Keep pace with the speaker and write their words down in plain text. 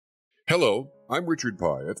Hello, I'm Richard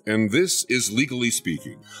Pyatt, and this is Legally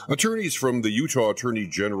Speaking. Attorneys from the Utah Attorney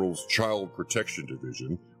General's Child Protection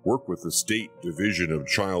Division work with the State Division of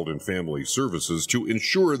Child and Family Services to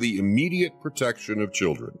ensure the immediate protection of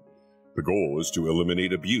children. The goal is to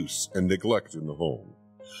eliminate abuse and neglect in the home.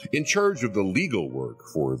 In charge of the legal work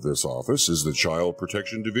for this office is the Child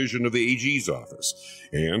Protection Division of the AG's office,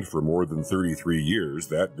 and for more than 33 years,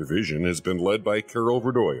 that division has been led by Carol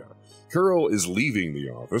Verdoia. Carol is leaving the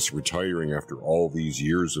office, retiring after all these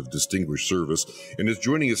years of distinguished service, and is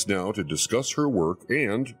joining us now to discuss her work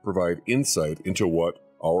and provide insight into what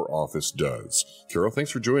our office does. Carol,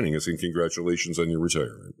 thanks for joining us, and congratulations on your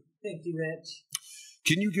retirement. Thank you, Rich.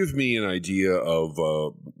 Can you give me an idea of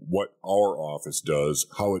what our office does,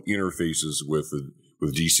 how it interfaces with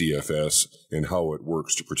DCFS, and how it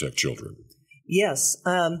works to protect children? Yes.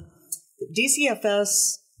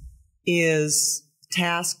 DCFS is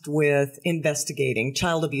tasked with investigating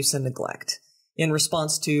child abuse and neglect in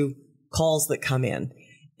response to calls that come in.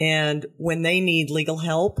 And when they need legal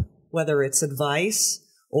help, whether it's advice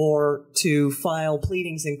or to file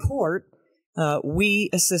pleadings in court, we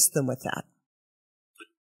assist them with that.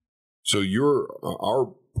 So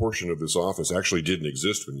our portion of this office actually didn't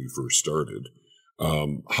exist when you first started.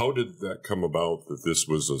 How did that come about that this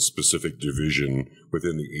was a specific division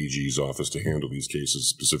within the AG's office to handle these cases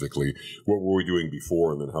specifically? What were we doing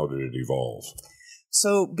before, and then how did it evolve?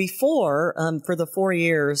 So before, for the 4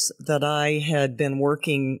 years that I had been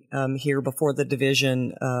working here before the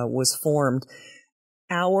division was formed,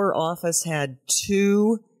 our office had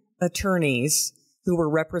 2 attorneys who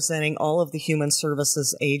were representing all of the human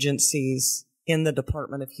services agencies in the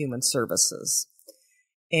Department of Human Services.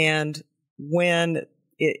 And when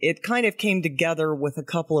it kind of came together with a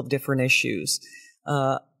couple of different issues.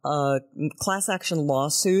 A class action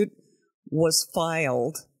lawsuit was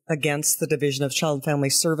filed against the Division of Child and Family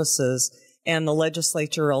Services, and the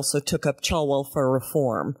legislature also took up child welfare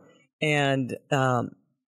reform and,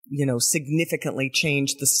 significantly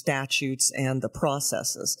changed the statutes and the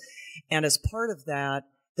processes. And as part of that,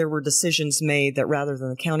 there were decisions made that rather than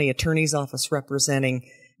the county attorney's office representing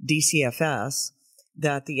DCFS,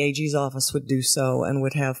 that the AG's office would do so and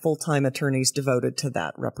would have full-time attorneys devoted to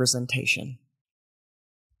that representation.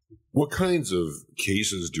 What kinds of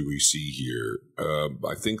cases do we see here?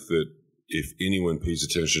 I think that if anyone pays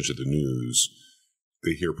attention to the news,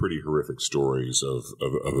 they hear pretty horrific stories of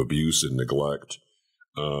abuse and neglect.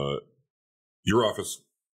 Your office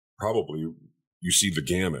probably, you see the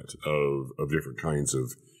gamut of different kinds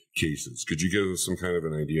of cases. Could you give us some kind of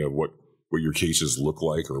an idea of what your cases look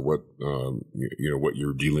like, or what what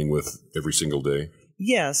you're dealing with every single day?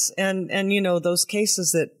 Yes, and those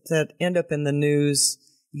cases that end up in the news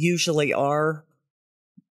usually are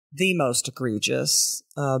the most egregious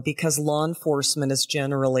because law enforcement is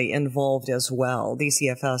generally involved as well.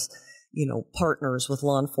 DCFS, partners with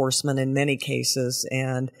law enforcement in many cases,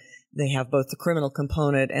 and they have both the criminal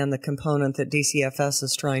component and the component that DCFS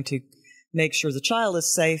is trying to make sure the child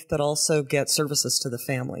is safe, but also get services to the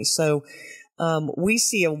family. So we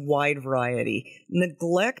see a wide variety.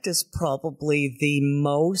 Neglect is probably the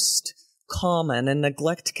most common, and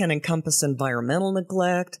neglect can encompass environmental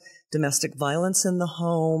neglect, domestic violence in the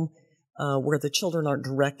home, where the children aren't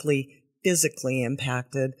directly physically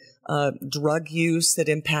impacted, drug use that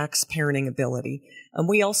impacts parenting ability.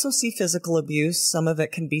 We also see physical abuse. Some of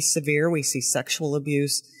it can be severe. We see sexual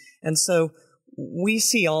abuse. And so we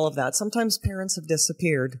see all of that. Sometimes parents have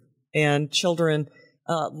disappeared and children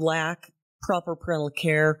lack proper parental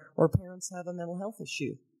care, or parents have a mental health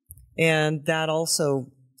issue. And that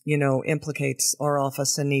also, implicates our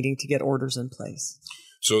office in needing to get orders in place.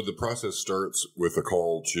 So the process starts with a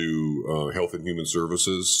call to Health and Human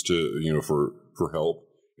Services to, for help,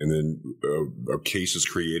 and then a case is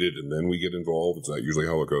created, and then we get involved. Is that usually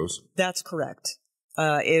how it goes? That's correct.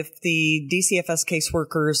 If the DCFS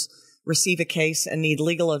caseworkers receive a case and need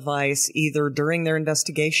legal advice either during their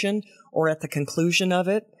investigation or at the conclusion of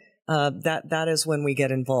it, that is when we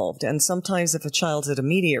get involved. And sometimes if a child's at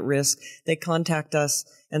immediate risk, they contact us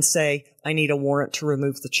and say, I need a warrant to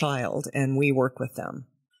remove the child, and we work with them.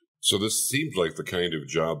 So this seems like the kind of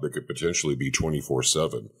job that could potentially be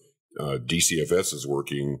 24/7. DCFS is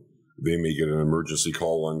working. They may get an emergency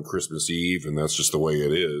call on Christmas Eve, and that's just the way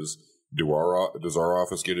it is. Does our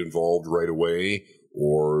office get involved right away,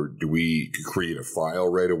 or do we create a file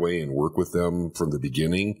right away and work with them from the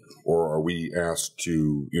beginning, or are we asked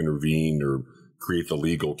to intervene or create the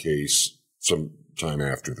legal case sometime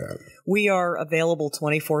after that? We are available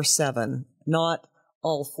 24/7. Not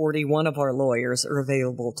all 41 of our lawyers are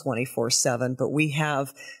available 24/7, but we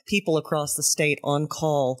have people across the state on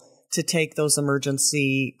call to take those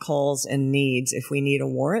emergency calls and needs if we need a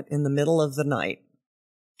warrant in the middle of the night.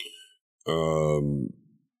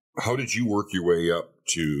 How did you work your way up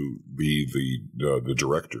to be the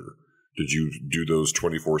director? Did you do those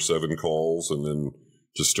 24/7 calls and then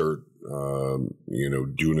to start,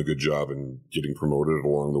 doing a good job and getting promoted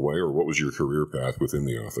along the way, or what was your career path within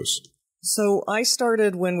the office? So I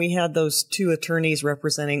started when we had those two attorneys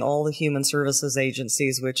representing all the human services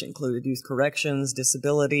agencies, which included Youth Corrections,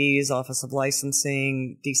 Disabilities, Office of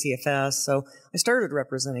Licensing, DCFS. So I started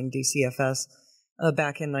representing DCFS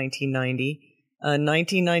back in 1990.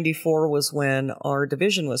 1994 was when our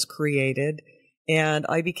division was created, and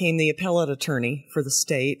I became the appellate attorney for the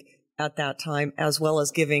state at that time, as well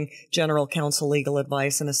as giving general counsel legal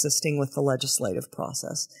advice and assisting with the legislative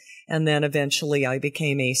process. And then eventually I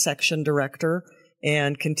became a section director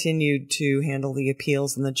and continued to handle the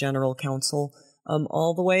appeals and the general counsel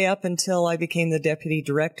all the way up until I became the deputy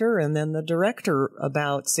director and then the director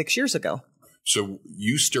about 6 years ago. So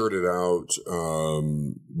you started out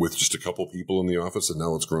with just a couple people in the office, and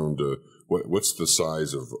now it's grown to what's the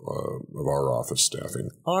size of our office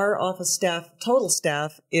staffing? Our office staff, total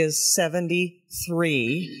staff, is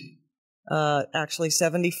 73, actually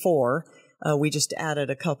 74. We just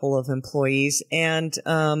added a couple of employees, and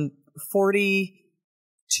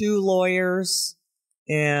 42 lawyers,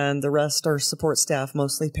 and the rest are support staff,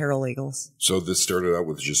 mostly paralegals. So this started out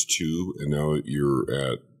with just two, and now you're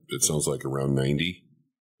at, it sounds like, around 90?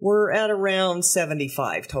 We're at around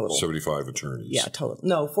 75 total. 75 attorneys. Yeah, total.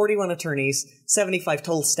 No, 41 attorneys, 75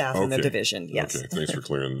 total staff in the division. Yes. Okay, thanks for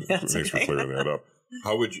clearing that up.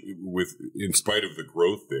 How would you, in spite of the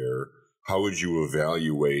growth there, how would you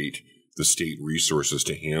evaluate the state resources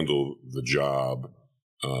to handle the job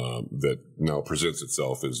that now presents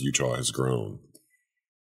itself as Utah has grown?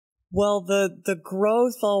 Well, the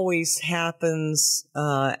growth always happens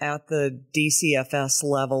at the DCFS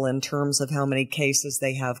level in terms of how many cases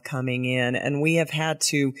they have coming in. And we have had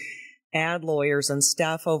to add lawyers and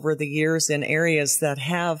staff over the years in areas that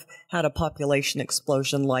have had a population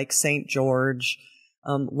explosion, like St. George,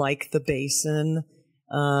 like the Basin.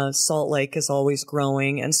 Salt Lake is always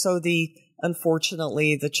growing. And so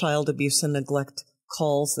unfortunately, the child abuse and neglect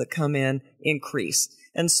calls that come in increase.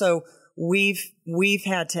 And so we've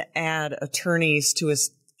had to add attorneys to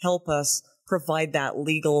help us provide that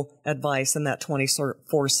legal advice and that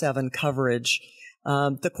 24/7 coverage.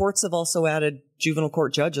 The courts have also added juvenile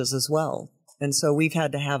court judges as well. And so we've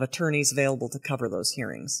had to have attorneys available to cover those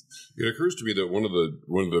hearings. It occurs to me that one of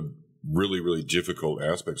the really, really difficult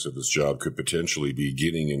aspects of this job could potentially be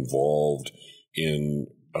getting involved in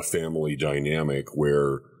a family dynamic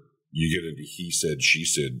where you get into he said, she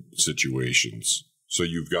said situations. So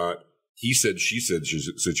you've got he said, she said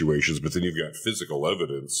situations, but then you've got physical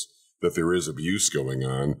evidence that there is abuse going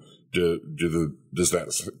on. Does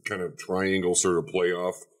that kind of triangle sort of play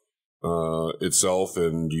off itself,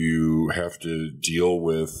 and you have to deal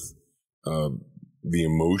with the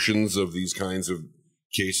emotions of these kinds of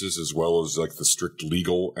cases as well as like the strict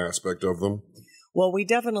legal aspect of them? Well, we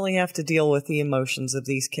definitely have to deal with the emotions of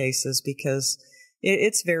these cases because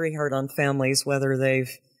it's very hard on families, whether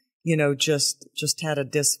they've just had a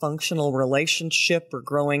dysfunctional relationship or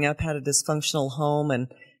growing up had a dysfunctional home and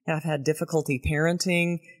have had difficulty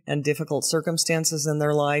parenting and difficult circumstances in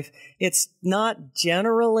their life. It's not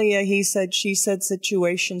generally a he said, she said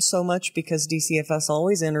situation so much because DCFS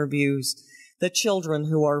always interviews the children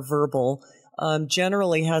who are verbal,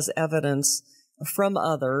 generally has evidence from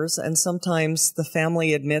others, and sometimes the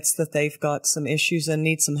family admits that they've got some issues and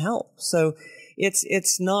need some help. So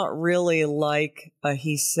it's not really like a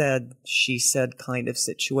he said, she said kind of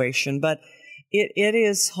situation, but it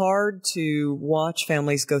is hard to watch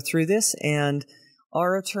families go through this, and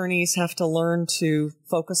our attorneys have to learn to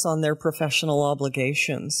focus on their professional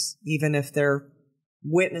obligations, even if they're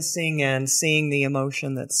witnessing and seeing the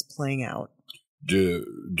emotion that's playing out. Do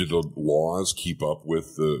the laws keep up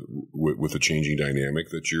with the changing dynamic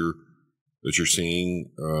that you're seeing?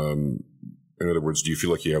 In other words, do you feel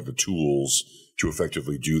like you have the tools to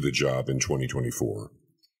effectively do the job in 2024?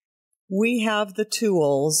 We have the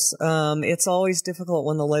tools. It's always difficult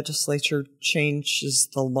when the legislature changes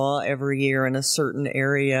the law every year in a certain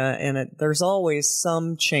area, and there's always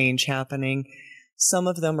some change happening. Some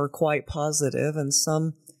of them are quite positive, and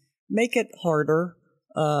some make it harder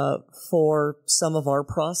for some of our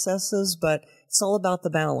processes, but it's all about the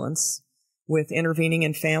balance with intervening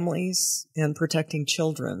in families and protecting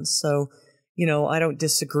children. So, I don't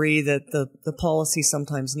disagree that the policy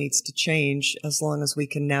sometimes needs to change as long as we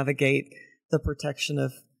can navigate the protection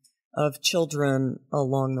of children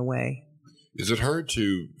along the way. Is it hard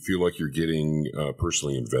to feel like you're getting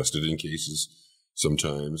personally invested in cases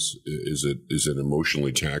sometimes? Is it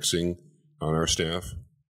emotionally taxing on our staff?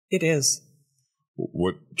 It is.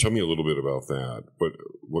 Tell me a little bit about that.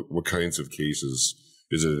 What kinds of cases?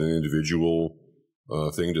 Is it an individual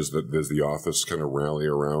thing? Does the office kind of rally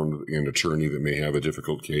around an attorney that may have a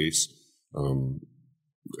difficult case?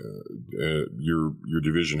 Your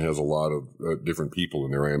division has a lot of different people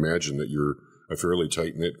in there. I imagine that you're a fairly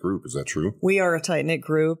tight-knit group. Is that true? We are a tight-knit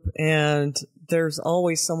group, and there's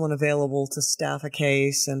always someone available to staff a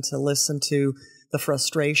case and to listen to the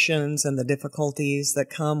frustrations and the difficulties that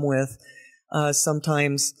come with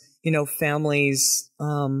sometimes, families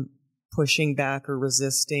pushing back or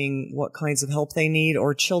resisting what kinds of help they need,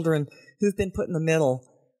 or children who've been put in the middle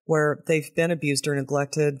where they've been abused or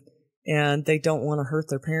neglected and they don't want to hurt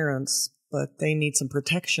their parents, but they need some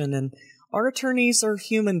protection. And our attorneys are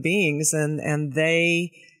human beings, and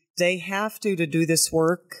they have to do this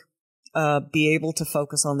work, be able to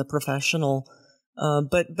focus on the professional.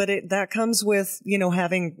 But that comes with,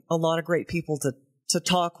 having a lot of great people to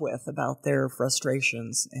talk with about their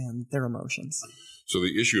frustrations and their emotions. So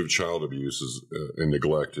the issue of child abuse and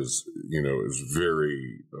neglect is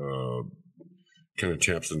very kind of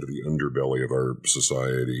taps into the underbelly of our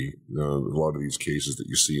society. A lot of these cases that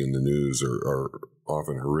you see in the news are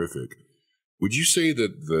often horrific. Would you say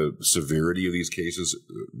that the severity of these cases,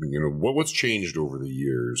 what's changed over the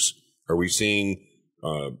years? Are we seeing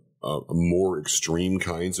more extreme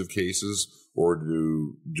kinds of cases, or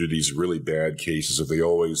do these really bad cases, have they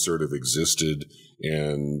always sort of existed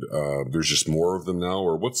and there's just more of them now,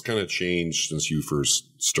 or what's kind of changed since you first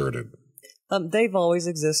started? They've always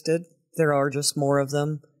existed. There are just more of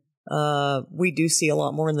them. We do see a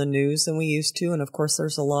lot more in the news than we used to, and of course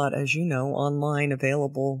there's a lot, as you know, online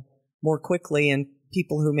available more quickly, and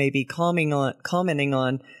people who may be commenting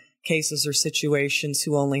on cases or situations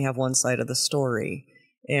who only have one side of the story.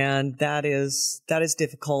 And that is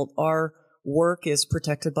difficult. Our work is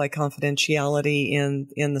protected by confidentiality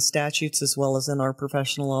in the statutes as well as in our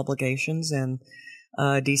professional obligations and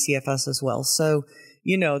DCFS as well. So,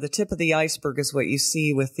 the tip of the iceberg is what you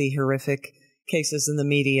see with the horrific cases in the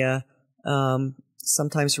media.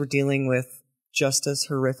 Sometimes we're dealing with just as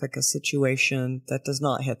horrific a situation that does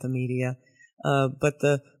not hit the media. But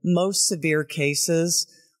the most severe cases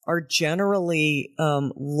are generally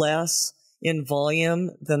less in volume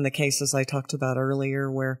than the cases I talked about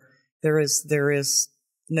earlier, where there is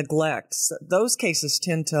neglect. So those cases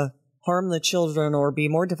tend to harm the children or be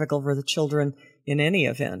more difficult for the children in any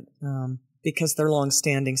event, because they're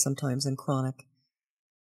long-standing sometimes and chronic.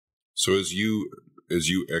 So as you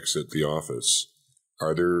exit the office,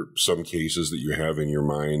 are there some cases that you have in your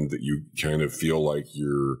mind that you kind of feel like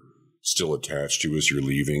you're still attached to as you're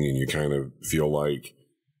leaving, and you kind of feel like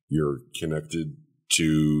you're connected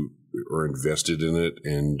to or invested in it,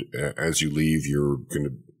 and as you leave, you're going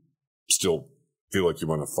to still feel like you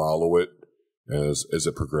want to follow it as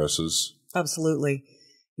it progresses? Absolutely.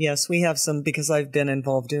 Yes, we have some, because I've been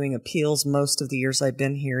involved doing appeals most of the years I've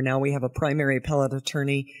been here. Now we have a primary appellate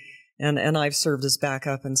attorney, and I've served as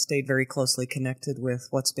backup and stayed very closely connected with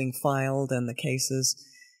what's being filed and the cases.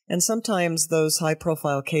 And sometimes those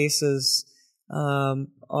high-profile cases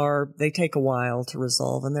they take a while to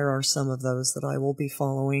resolve, and there are some of those that I will be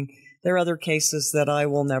following. There are other cases that I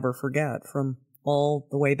will never forget from all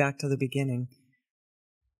the way back to the beginning.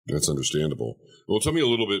 That's understandable. Well, tell me a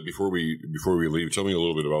little bit before we leave. Tell me a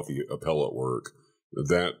little bit about the appellate work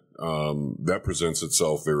that presents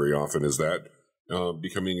itself very often. Is that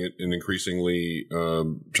becoming an increasingly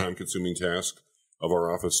time-consuming task of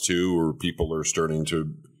our office too, or people are starting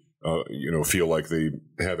to feel like they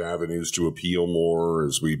have avenues to appeal more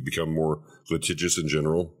as we become more litigious in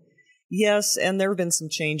general? Yes, and there have been some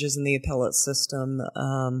changes in the appellate system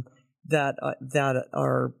that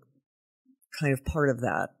are kind of part of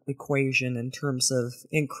that equation in terms of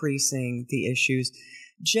increasing the issues.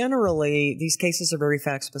 Generally, these cases are very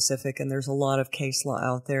fact-specific, and there's a lot of case law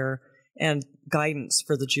out there and guidance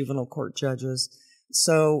for the juvenile court judges.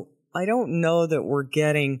 So I don't know that we're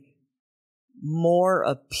getting more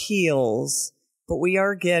appeals, but we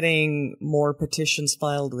are getting more petitions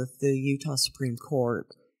filed with the Utah Supreme Court,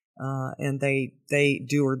 and they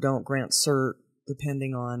do or don't grant cert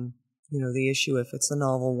depending on the issue, if it's a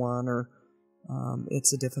novel one or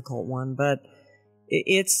it's a difficult one. But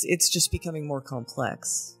it's just becoming more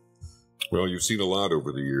complex. Well, you've seen a lot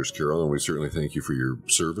over the years, Carol, and we certainly thank you for your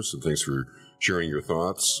service, and thanks for sharing your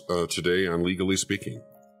thoughts today on Legally Speaking.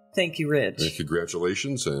 Thank you, Rich. And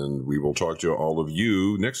congratulations, and we will talk to all of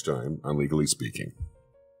you next time on Legally Speaking.